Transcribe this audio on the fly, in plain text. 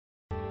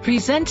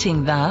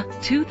Presenting the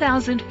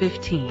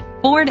 2015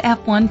 Ford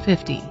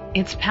F-150.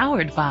 It's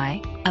powered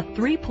by a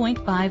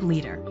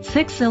 3.5-liter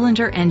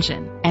 6-cylinder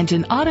engine and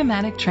an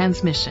automatic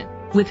transmission.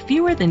 With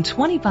fewer than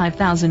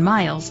 25,000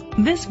 miles,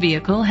 this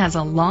vehicle has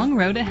a long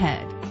road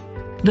ahead.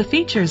 The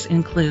features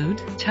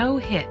include tow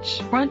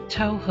hitch, front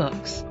tow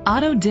hooks,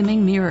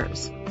 auto-dimming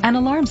mirrors, an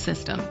alarm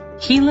system,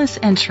 keyless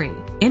entry,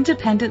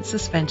 independent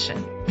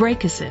suspension,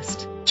 brake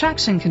assist,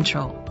 traction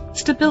control,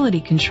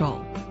 stability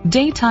control,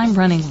 daytime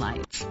running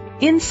lights.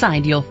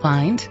 Inside you'll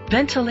find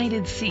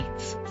ventilated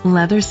seats,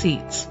 leather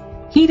seats,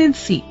 heated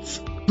seats,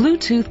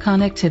 Bluetooth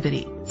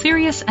connectivity,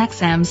 Sirius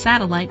XM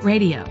satellite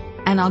radio,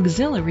 an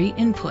auxiliary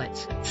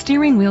input,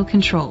 steering wheel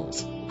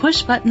controls,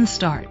 push-button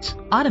start,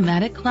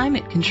 automatic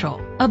climate control,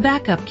 a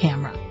backup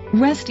camera.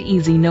 Rest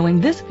easy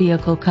knowing this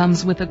vehicle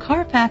comes with a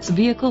Carfax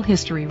Vehicle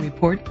History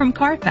Report from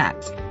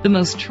Carfax, the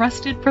most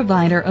trusted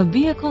provider of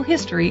vehicle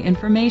history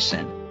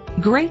information.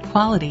 Great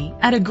quality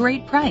at a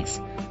great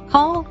price.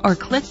 Call or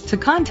click to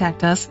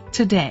contact us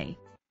today.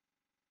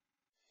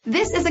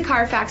 This is a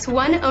Carfax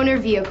one-owner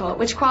vehicle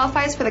which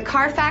qualifies for the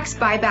Carfax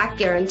buyback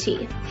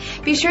guarantee.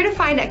 Be sure to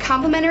find a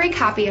complimentary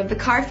copy of the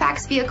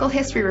Carfax Vehicle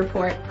History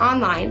Report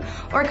online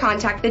or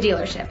contact the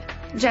dealership.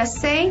 Just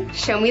say,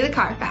 "Show me the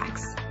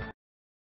Carfax."